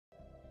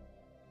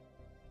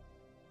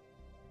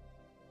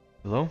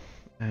Hello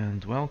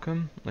and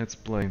welcome. Let's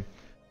play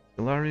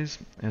Stellaris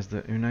as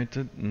the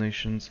United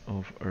Nations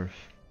of Earth.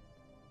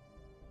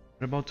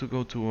 We're about to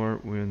go to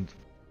war with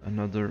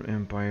another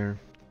empire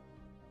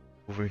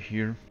over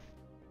here.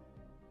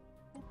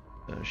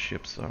 The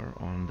ships are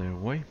on their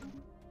way.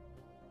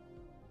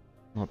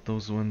 Not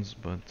those ones,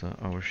 but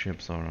our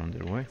ships are on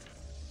their way.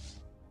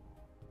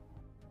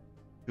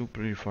 Still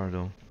pretty far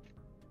though.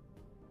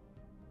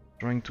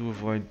 Trying to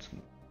avoid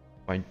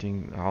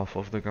fighting half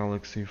of the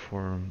galaxy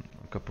for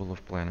a couple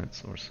of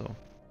planets or so.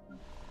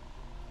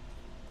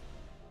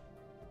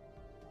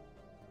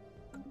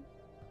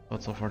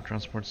 Lots of our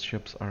transport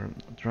ships are,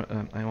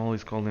 I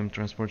always call them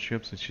transport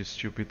ships, which is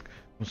stupid.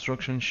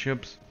 Construction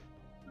ships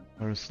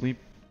are asleep.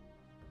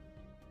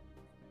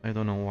 I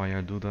don't know why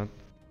I do that,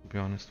 to be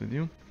honest with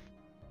you.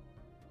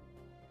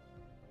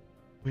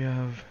 We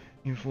have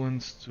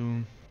influence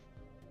to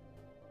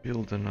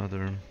build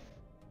another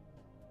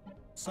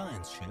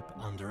Science ship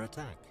under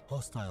attack.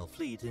 Hostile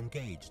fleet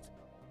engaged.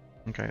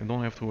 Okay, I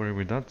don't have to worry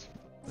with that.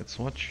 Let's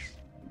watch.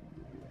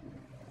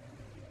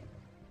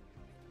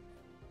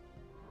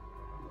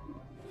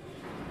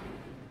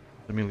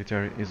 The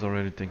military is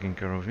already taking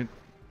care of it.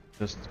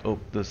 Just hope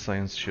the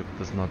science ship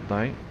does not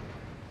die.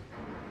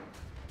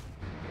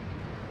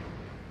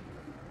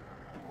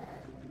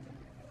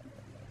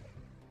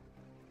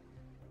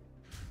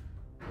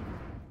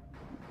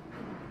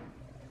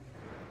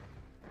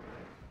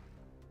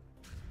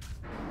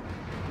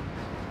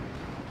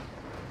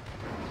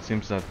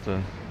 Seems that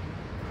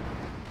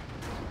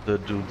the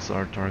dudes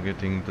are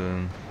targeting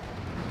the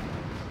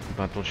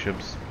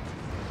battleships.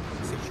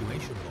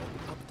 Situation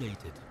log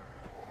updated.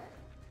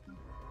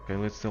 Okay,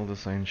 let's tell the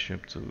science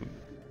ship to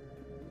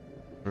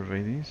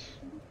survey these.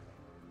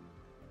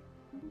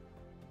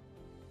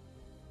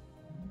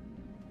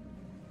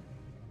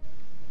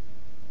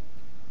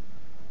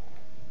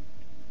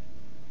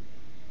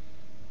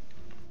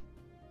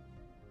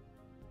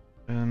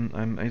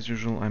 As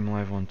usual, I'm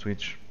live on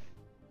Twitch.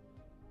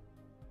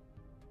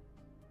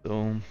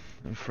 So,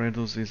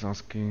 Fredos is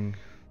asking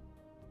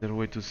their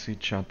way to see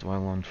chat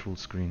while on full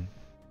screen.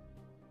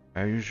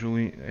 I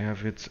usually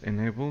have it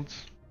enabled.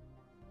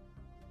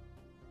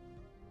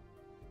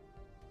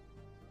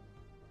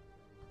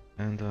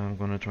 And I'm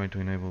gonna try to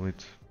enable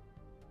it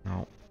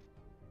now.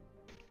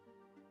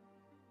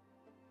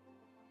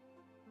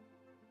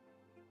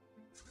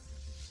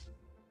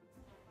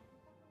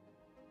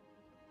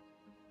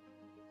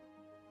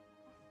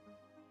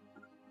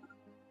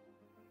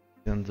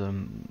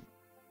 And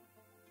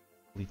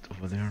fleet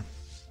over there.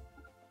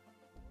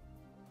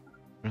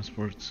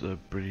 Transport's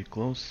pretty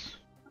close.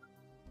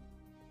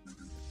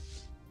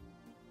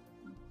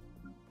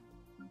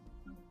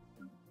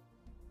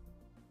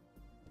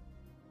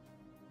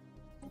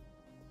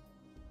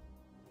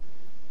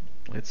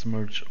 Let's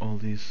merge all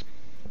these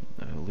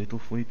little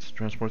fleets,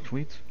 transport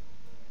fleets.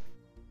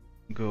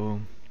 Go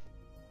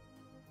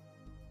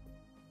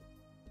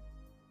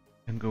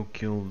and go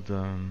kill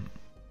the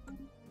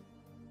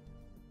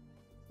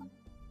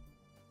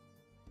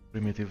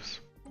primitives.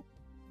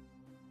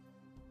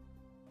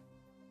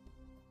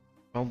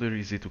 Well, they're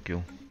easy to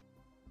kill.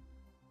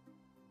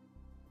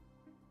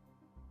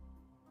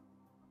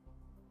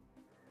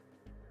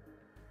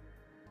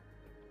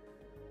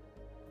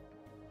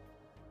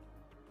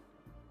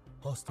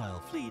 Hostile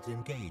fleet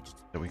engaged.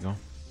 There we go.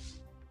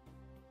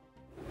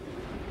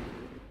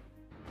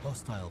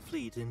 Hostile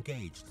fleet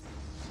engaged.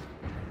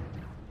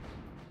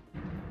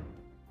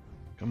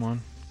 Come on,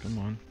 come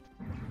on.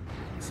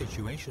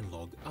 Situation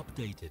log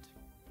updated.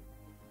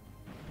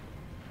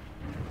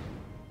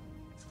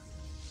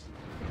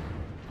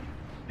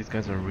 These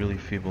guys are really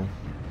feeble.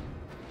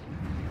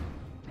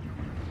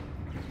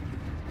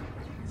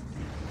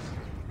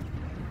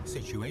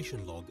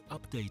 Situation log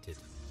updated.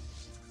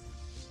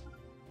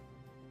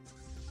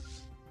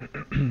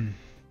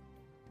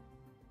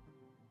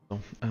 So,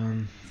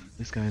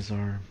 these guys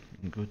are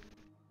good.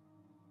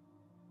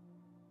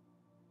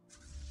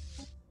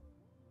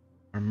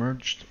 Are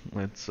merged.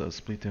 Let's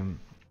split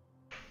them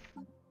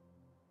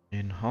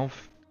in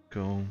half.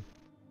 Go.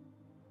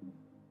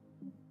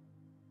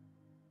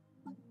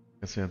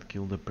 I said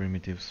kill the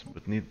primitives,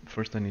 but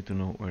first I need to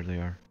know where they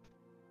are.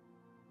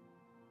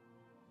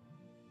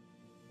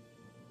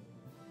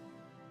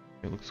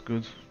 It looks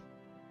good.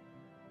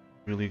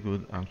 Really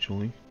good,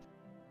 actually.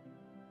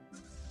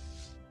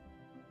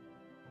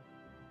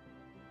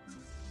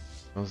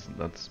 Because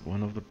that's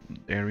one of the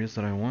areas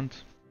that I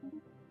want.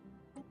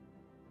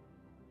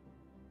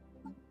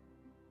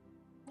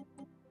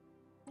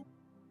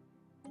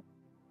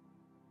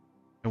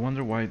 I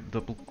wonder why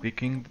double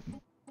clicking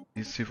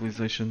this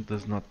civilization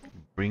does not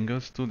bring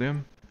us to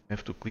them. I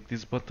have to click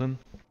this button.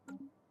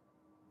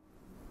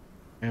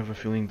 I have a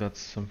feeling that's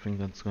something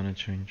that's gonna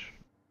change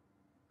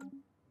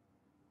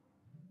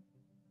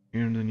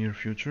here in the near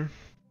future.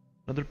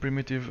 Another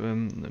primitive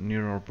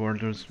near our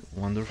borders,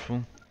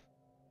 wonderful.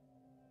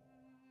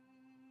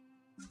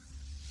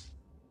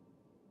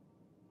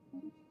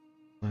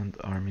 And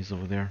armies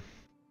over there.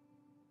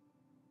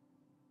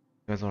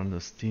 Guys are in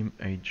the steam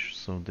age,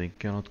 so they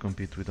cannot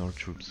compete with our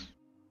troops.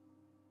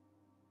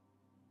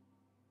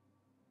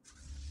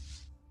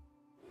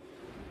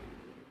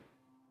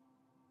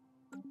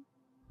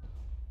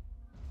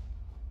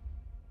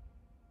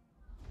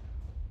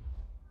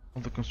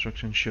 All the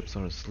construction ships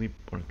are asleep,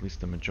 or at least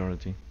the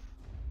majority.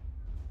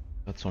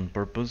 That's on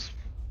purpose,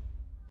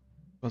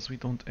 because we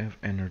don't have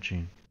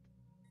energy.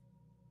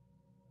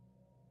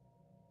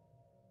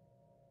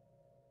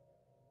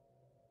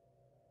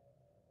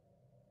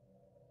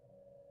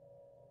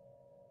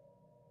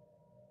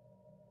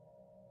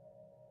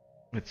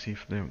 Let's see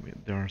if there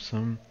are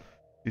some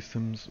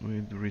systems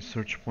with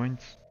research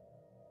points.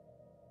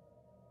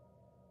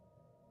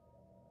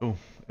 Oh,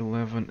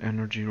 11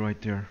 energy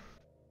right there.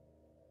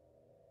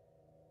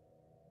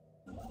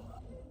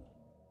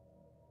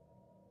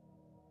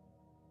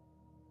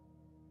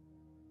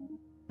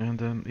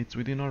 And it's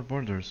within our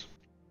borders.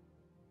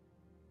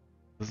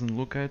 Doesn't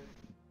look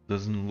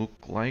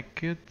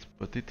like it,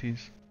 but it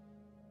is.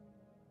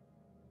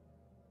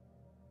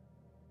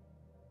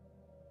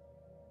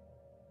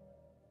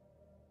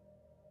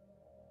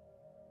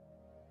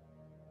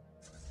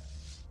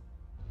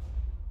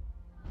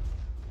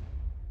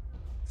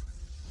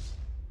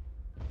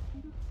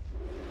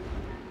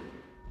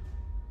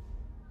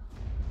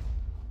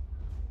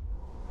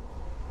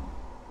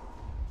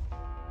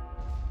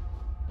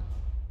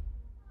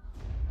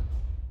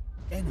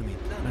 Enemy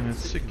planet And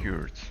it's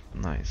secured.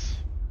 Nice.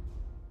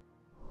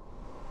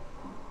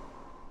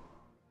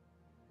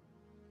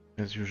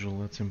 As usual,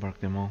 let's embark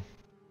them all.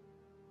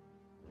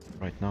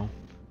 Right now.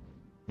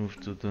 Move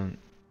to the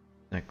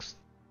next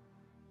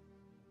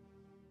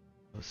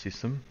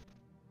system.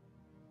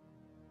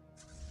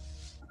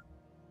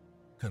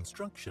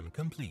 Construction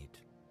complete.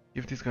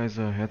 Give these guys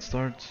a head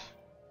start,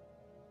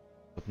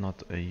 but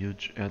not a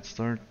huge head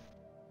start.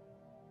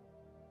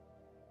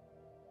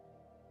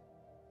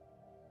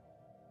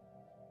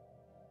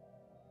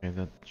 Okay,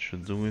 that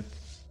should do it.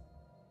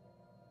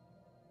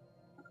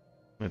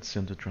 Let's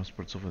send the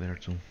transports over there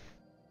too.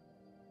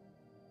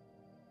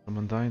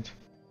 Someone died?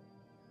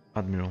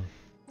 Admiral.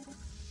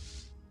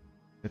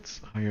 Let's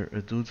hire a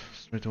dude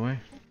straight away.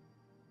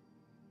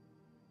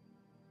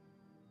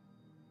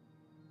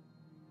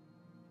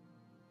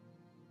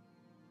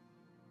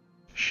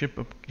 Ship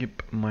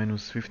upkeep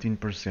minus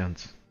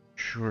 15%.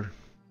 Sure.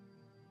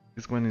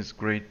 This one is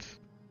great,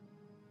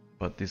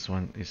 but this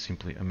one is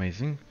simply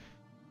amazing.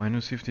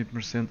 Minus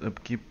 15%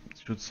 upkeep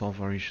should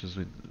solve our issues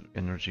with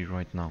energy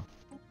right now.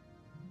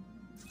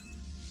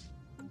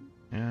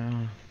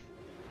 Yeah.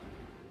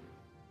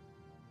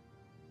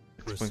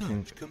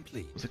 Research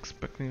complete. Was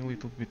expecting a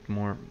little bit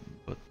more,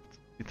 but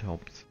it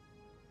helped.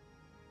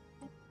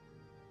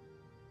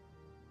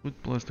 Food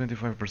plus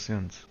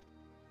 25%.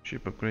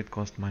 Ship upgrade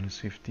cost minus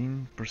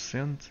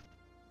 15%.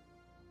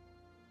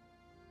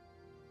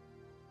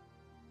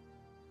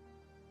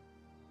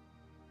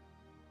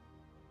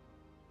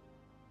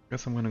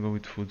 Guess I'm gonna go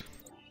with food.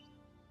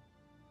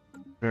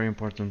 Very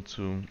important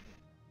to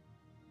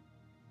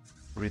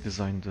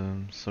redesign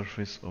the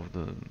surface of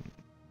the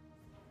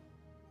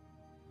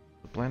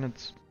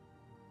planet.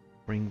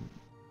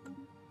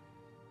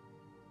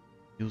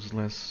 Use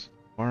less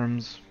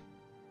farms.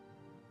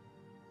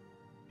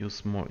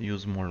 Use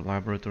more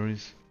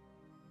laboratories.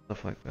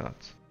 Stuff like that.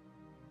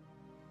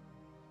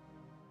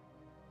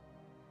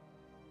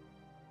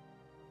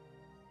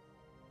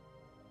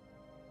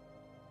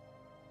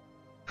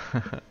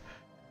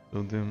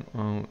 So them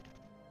all.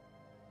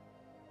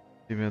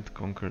 Tibet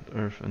conquered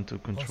Earth and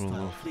took control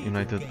of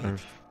United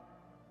Earth.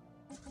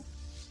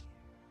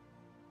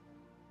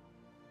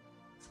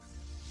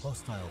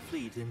 Hostile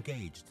fleet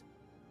engaged.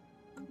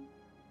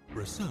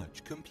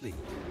 Research complete.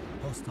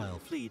 Hostile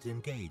fleet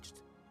engaged.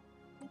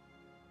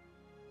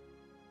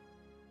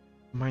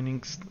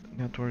 Mining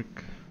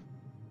network.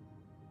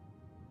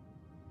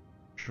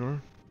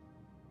 Sure.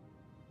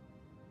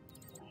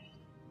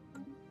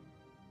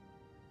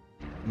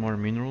 More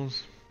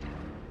minerals.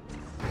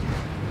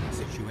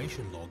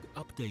 Situation log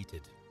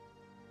updated.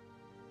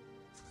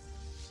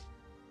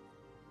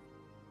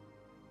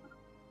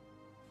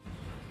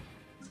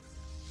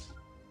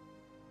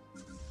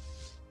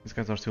 These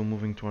guys are still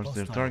moving towards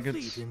their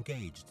targets. Fleet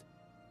engaged.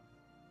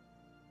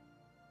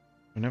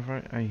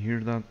 Whenever I hear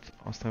that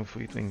hostile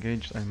fleet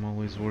engaged, I'm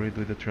always worried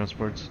with the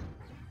transports.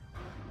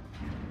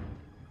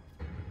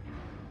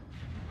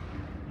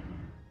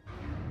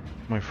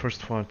 My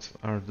first thoughts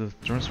are the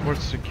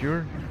transports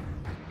secure?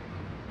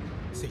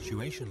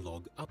 Situation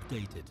log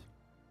updated.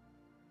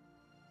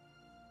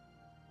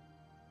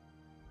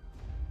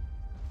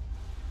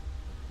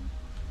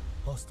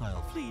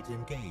 Hostile fleet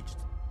engaged.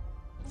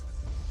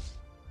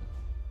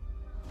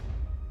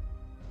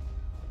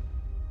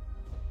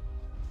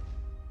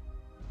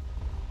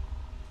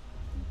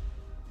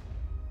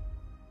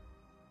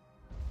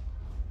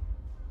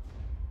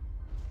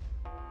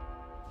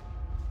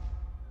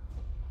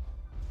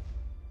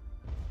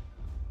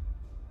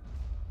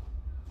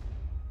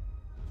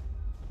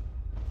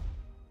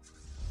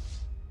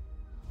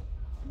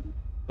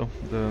 So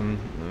the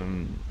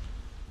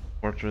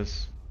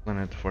fortress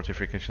Planet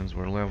fortifications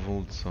were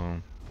leveled,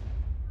 so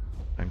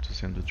time to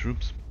send the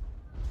troops.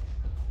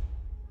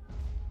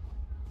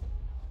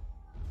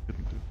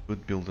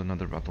 Could build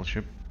another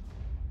battleship.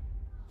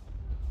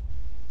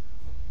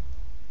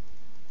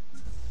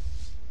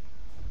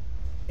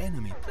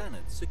 Enemy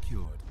planet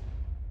secured.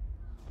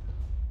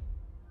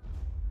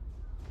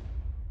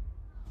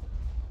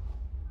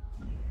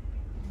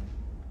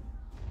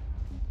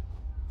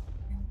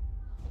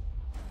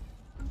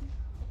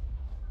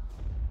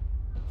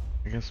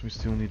 I guess we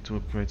still need to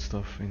upgrade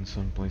stuff in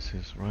some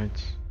places,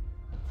 right?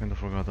 Kinda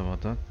forgot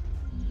about that.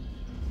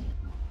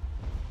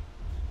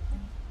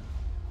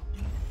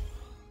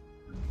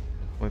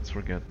 Let's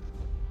forget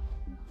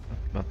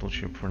that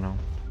battleship for now.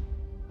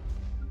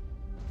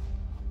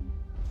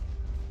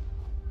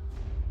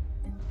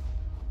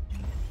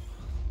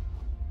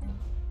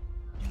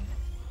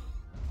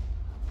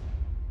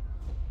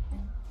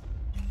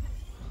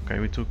 Okay,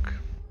 we took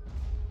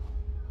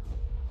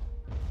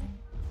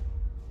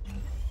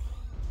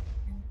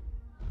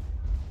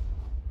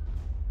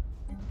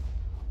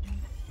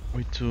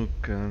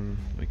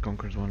we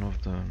conquered one of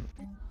the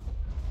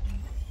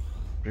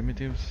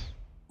primitives.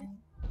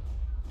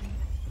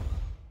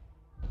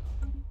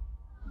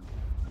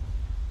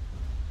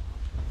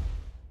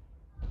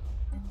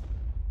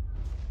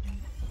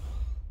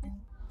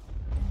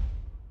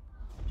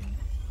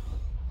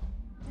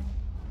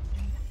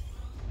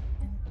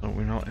 So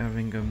we're now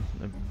having a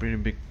pretty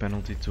big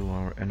penalty to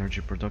our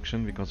energy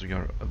production because we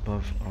are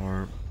above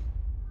our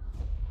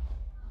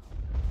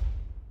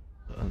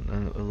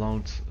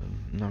allowed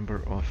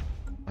number of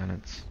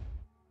planets.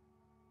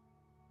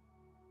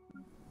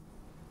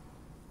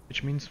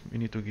 Which means we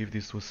need to give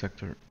this to a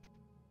sector.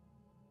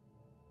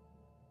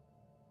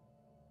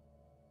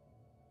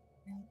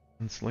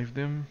 Enslave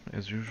them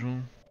as usual.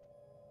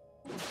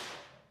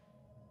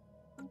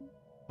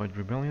 Avoid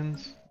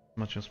rebellions as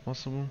much as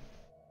possible.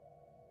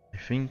 I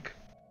think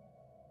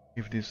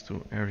give this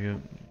to area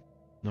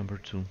number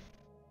 2.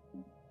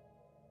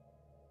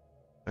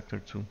 Sector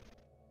 2.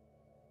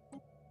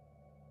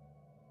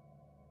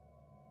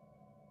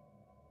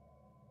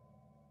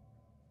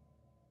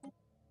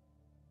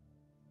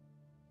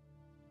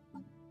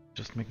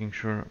 Just making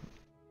sure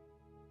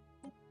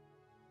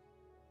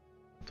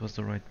it was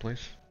the right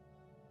place.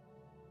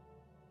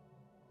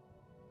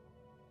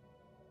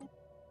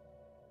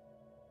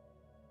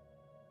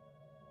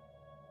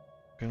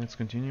 Okay, let's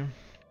continue.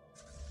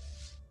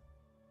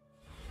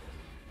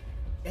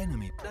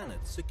 Enemy planet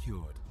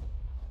secured.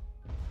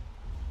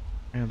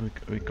 And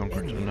we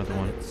conquered Enemy another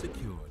one. planet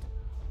secured.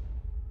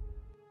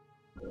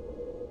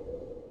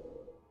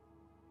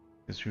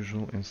 As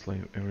usual,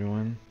 enslave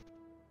everyone.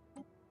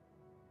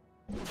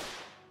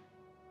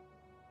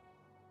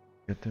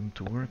 Get them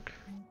to work.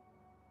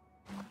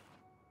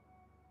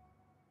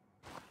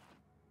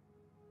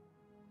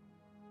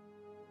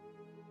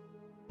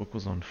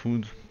 Focus on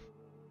food.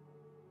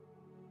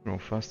 Grow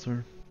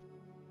faster.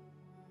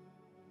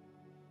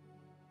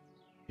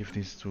 Give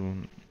this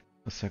to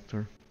a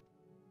sector.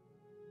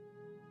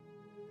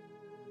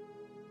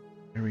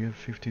 Area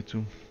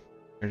 52.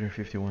 Area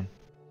 51.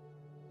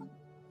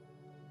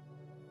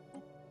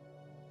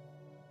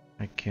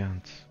 I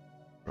can't.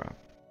 Crap.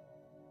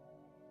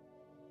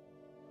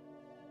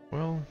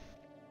 Well,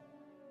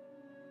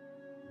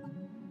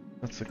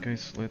 if that's the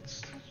case,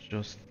 let's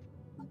just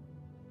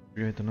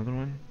create another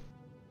one.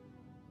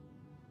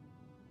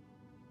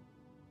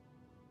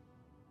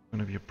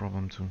 Gonna be a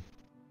problem too.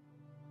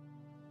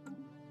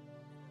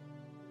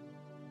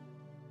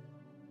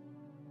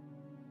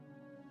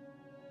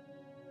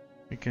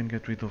 We can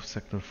get rid of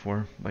sector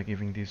 4 by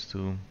giving these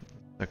to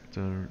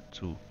sector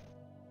 2.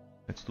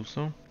 Let's do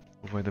so.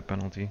 Avoid the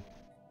penalty.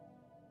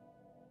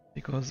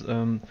 Because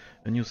a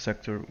new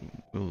sector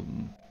will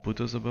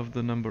put us above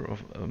the number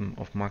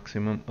of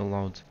maximum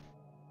allowed.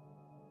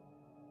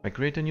 If I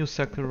create a new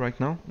sector right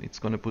now, it's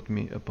gonna put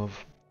me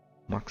above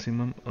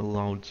maximum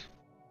allowed.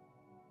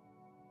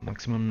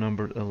 Maximum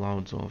number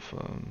allowed of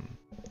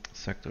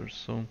sectors,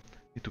 so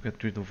need to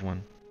get rid of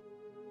one.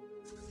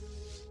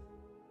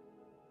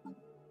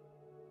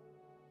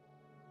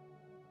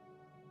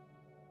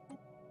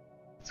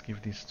 Let's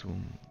give this to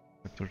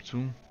sector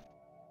 2.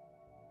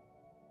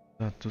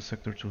 That to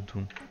sector 2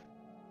 too.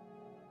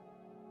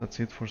 That's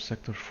it for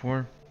sector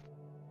 4.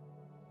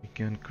 We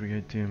can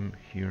create him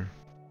here.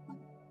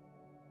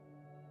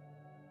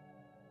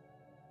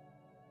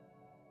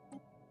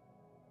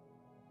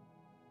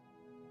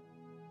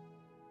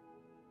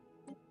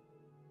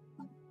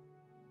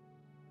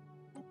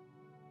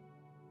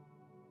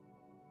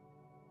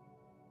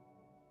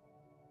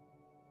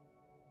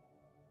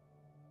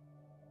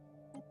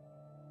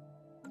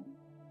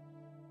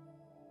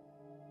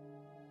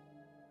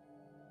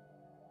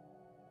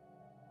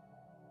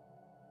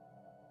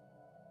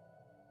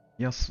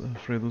 Yes,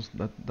 Fredus,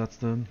 that's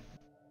the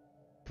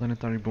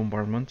planetary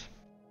bombardment.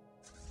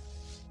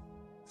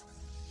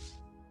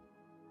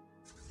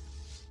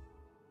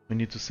 We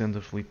need to send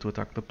a fleet to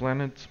attack the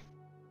planet.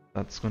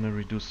 That's gonna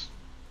reduce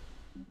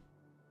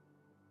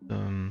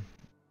the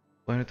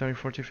planetary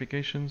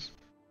fortifications.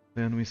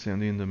 Then we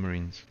send in the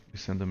Marines. We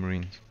send the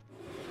Marines.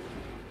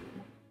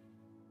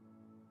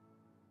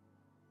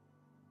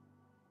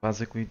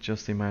 Basically,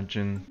 just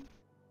imagine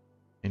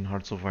in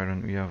Hearts of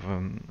Iron we have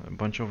a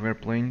bunch of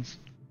airplanes.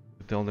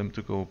 We tell them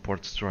to go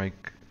port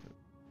strike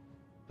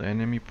the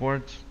enemy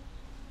port.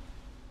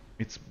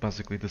 It's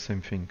basically the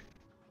same thing.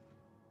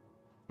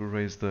 To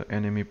raise the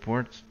enemy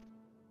port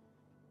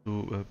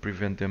to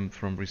prevent them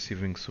from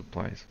receiving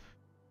supplies.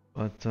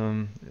 But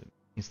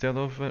instead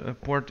of a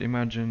port,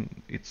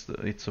 imagine it's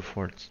a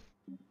fort.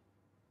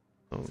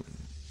 So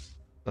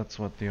that's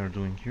what they are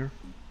doing here.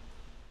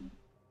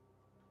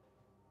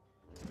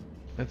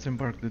 Let's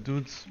embark the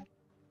dudes.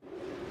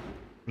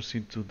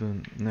 Proceed to the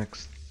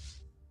next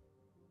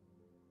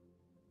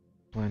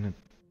planet.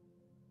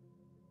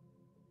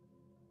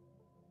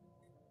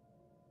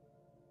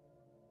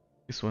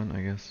 This one,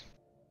 I guess.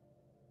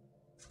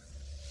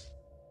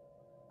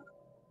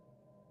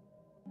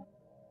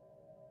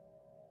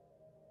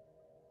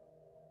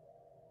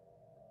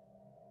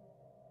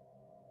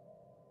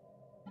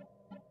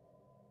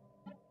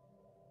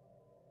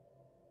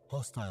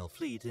 Hostile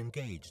fleet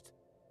engaged.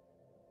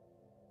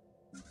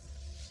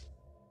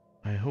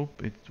 I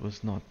hope it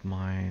was not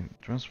my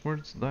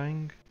transports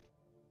dying.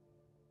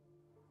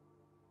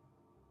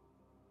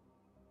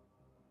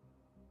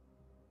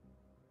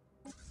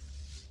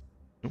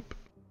 Nope.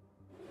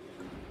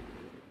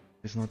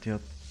 It's not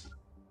yet.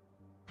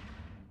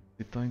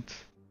 Sit tight.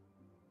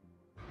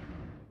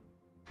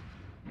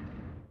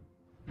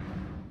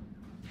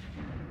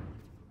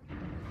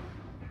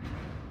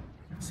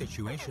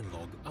 Situation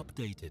log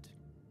updated.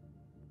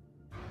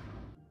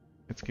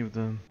 Let's give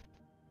the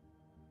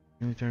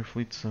military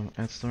fleet some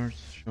head start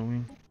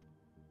showing.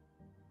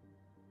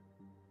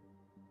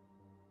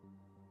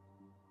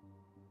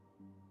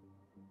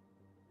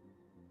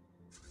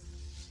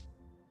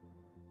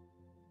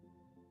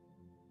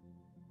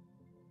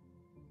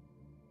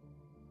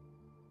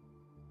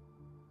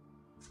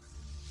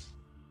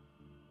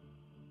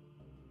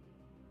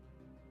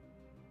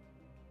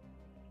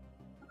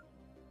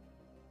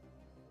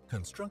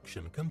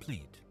 Construction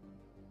complete.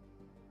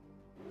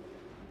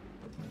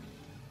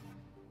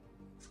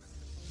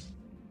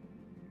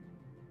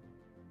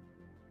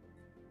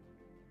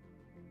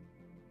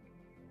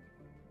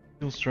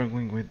 Still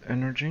struggling with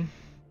energy.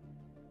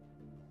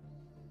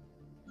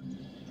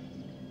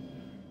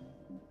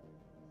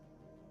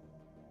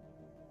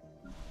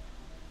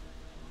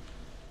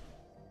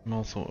 I'm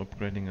also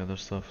upgrading other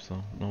stuff,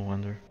 so no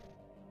wonder.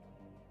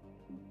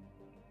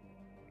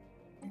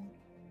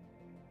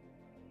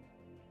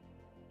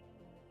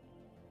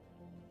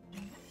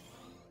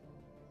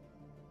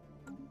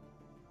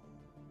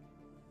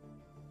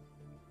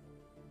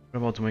 We're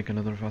about to make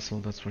another vessel,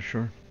 that's for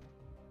sure.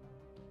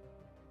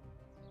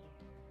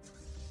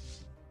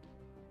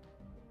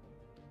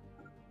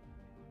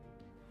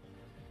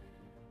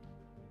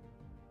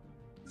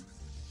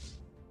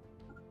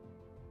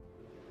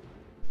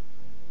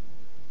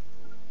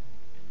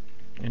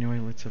 Anyway,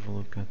 let's have a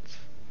look at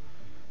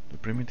the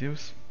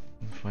primitives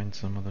and find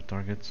some other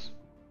targets.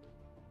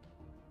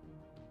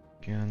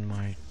 Can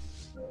my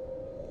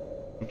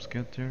troops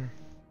get there?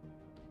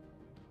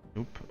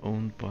 Nope,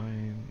 owned by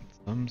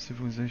some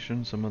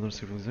civilization, some other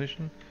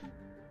civilization.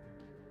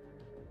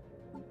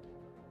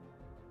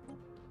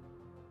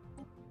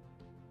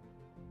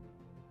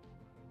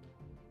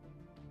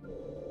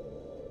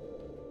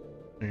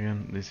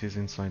 Again, this is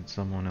inside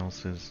someone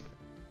else's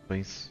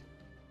base,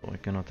 so I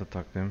cannot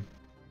attack them.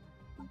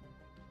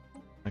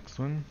 Next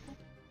one.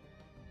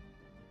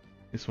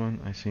 This one,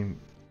 I seem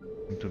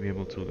to be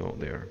able to go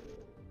there.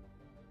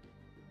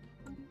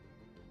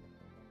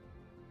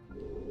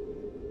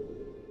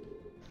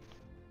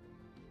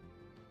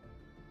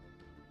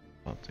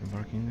 Not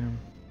embarking them.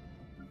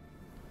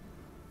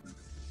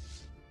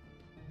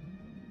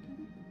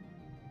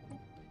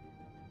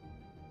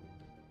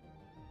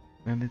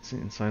 And it's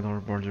inside our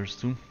borders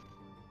too.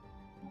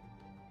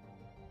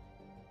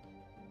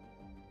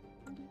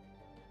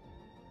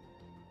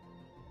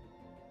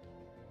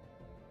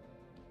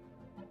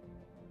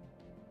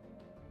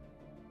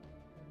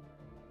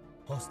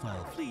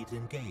 Hostile fleet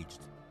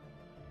engaged.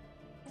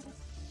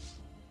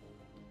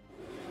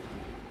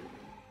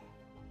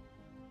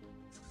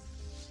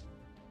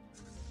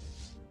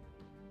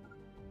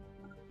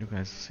 You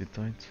guys sit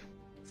tight.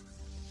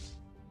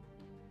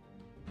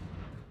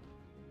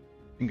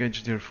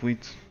 Engage their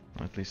fleet,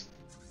 at least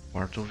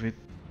part of it.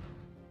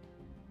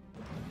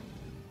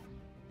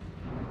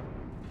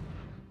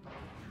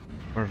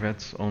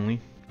 Corvettes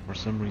only, for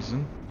some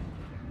reason.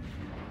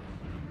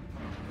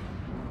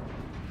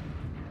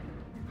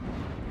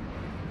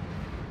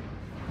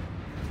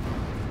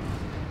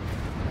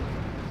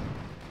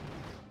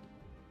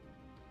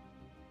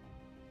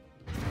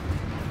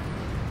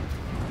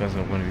 Guys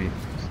are going to be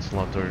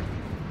slaughtered.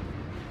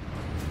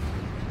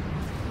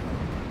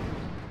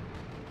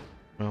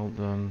 Well,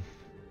 and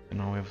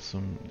now we have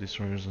some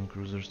destroyers and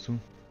cruisers too.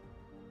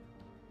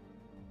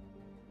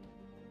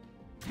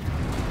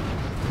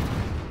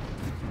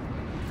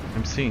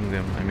 I'm seeing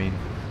them, I mean,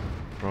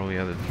 probably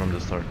had it from the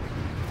start.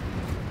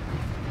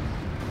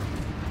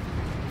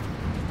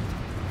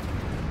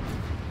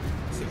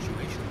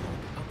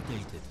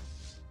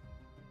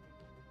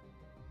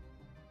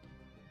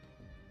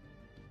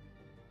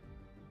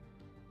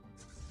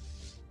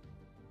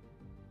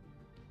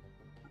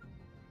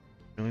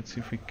 let's see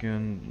if we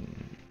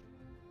can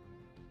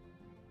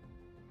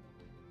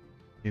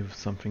give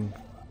something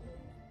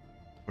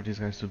for these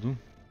guys to do.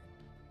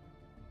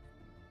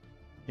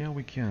 Yeah,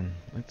 we can.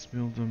 Let's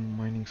build the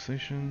mining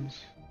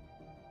stations.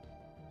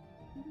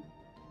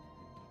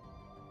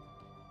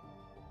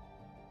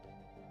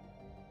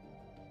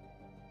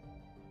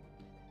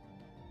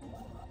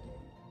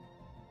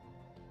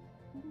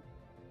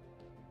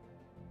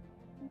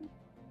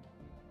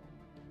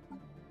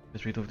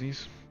 Get rid of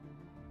these.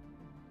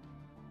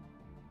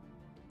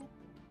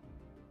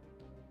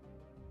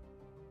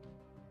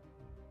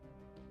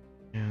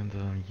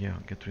 And yeah,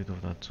 get rid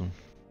of that too.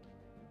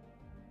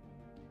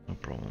 No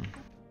problem.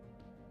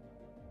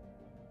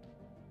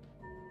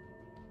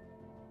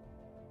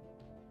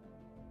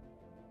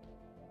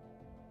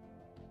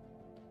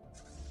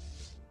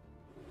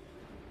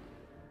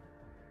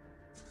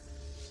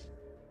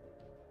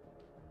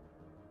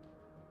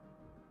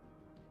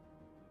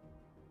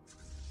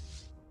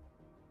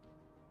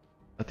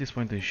 At this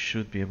point they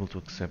should be able to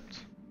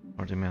accept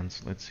our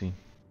demands. Let's see.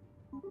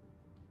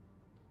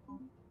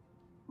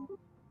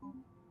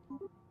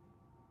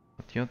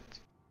 Not yet,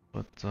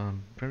 but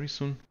very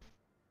soon.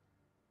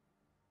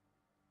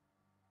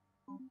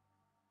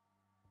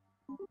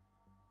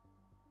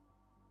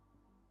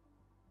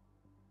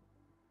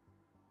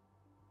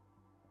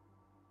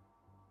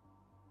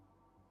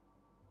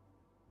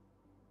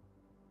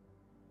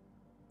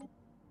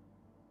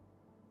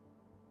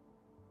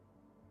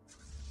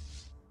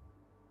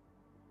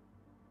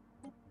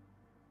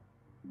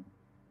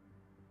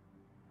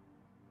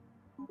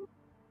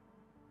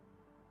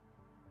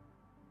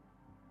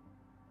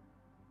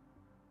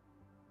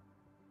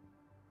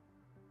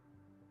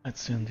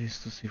 Let's send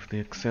this to see if they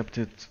accept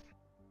it.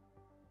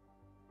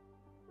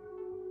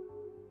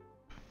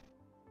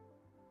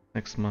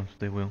 Next month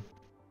they will.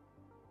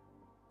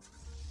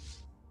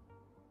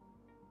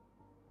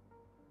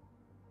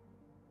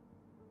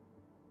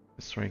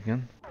 Let's try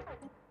again.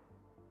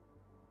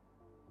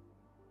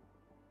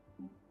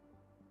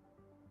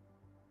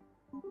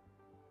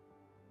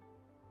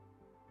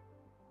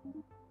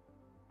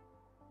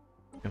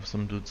 We have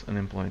some dudes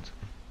unemployed.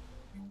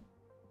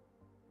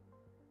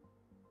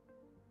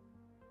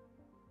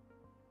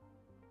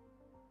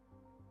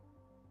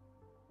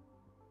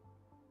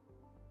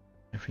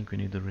 I think we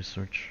need the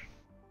research.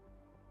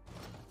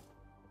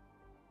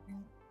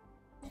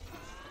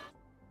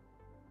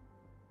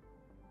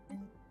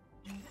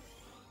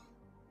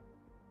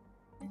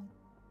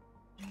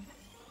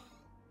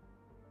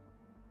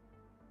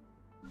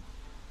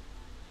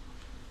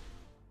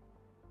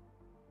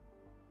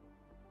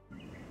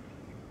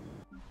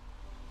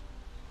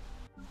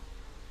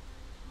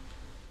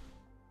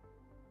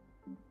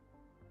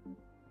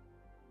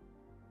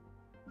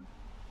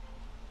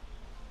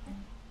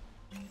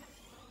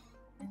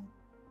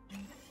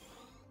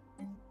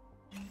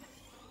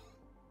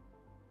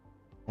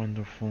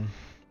 Wonderful.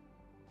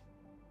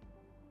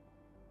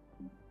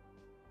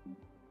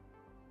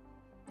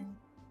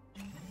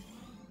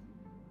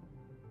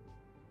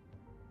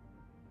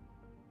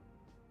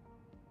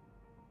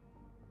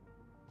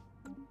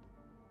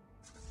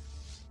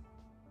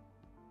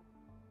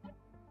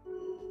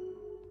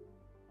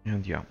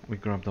 And yeah, we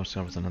grabbed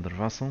ourselves another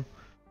vassal.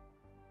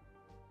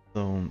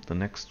 So the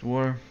next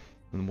war,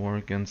 the war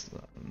against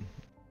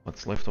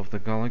what's left of the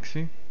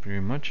galaxy,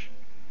 pretty much.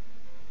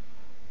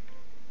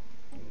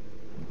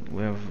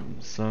 We have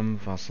some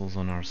vassals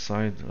on our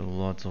side, a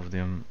lot of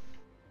them.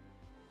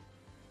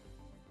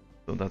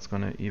 So that's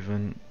gonna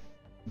even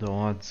the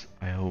odds,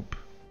 I hope.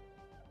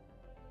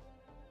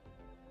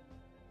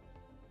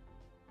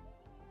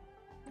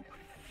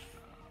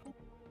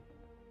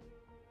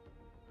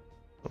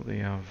 So they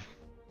have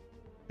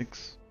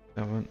 6,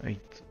 7,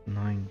 8,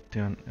 9,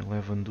 10,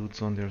 11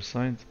 dudes on their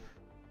side.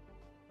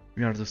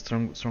 We are the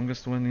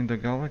strongest one in the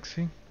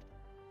galaxy.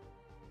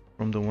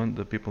 From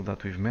the people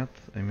that we've met,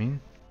 I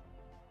mean.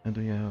 And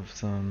we have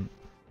some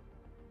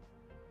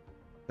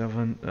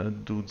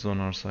 7 dudes on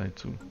our side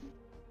too.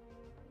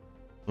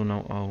 Don't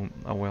know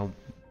how well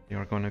they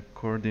are gonna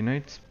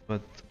coordinate,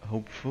 but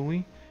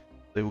hopefully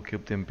they will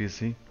keep them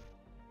busy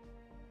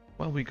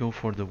while we go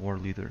for the war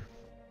leader.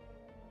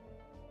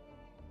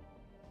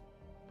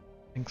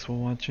 Thanks for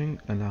watching,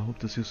 and I hope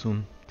to see you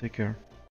soon. Take care.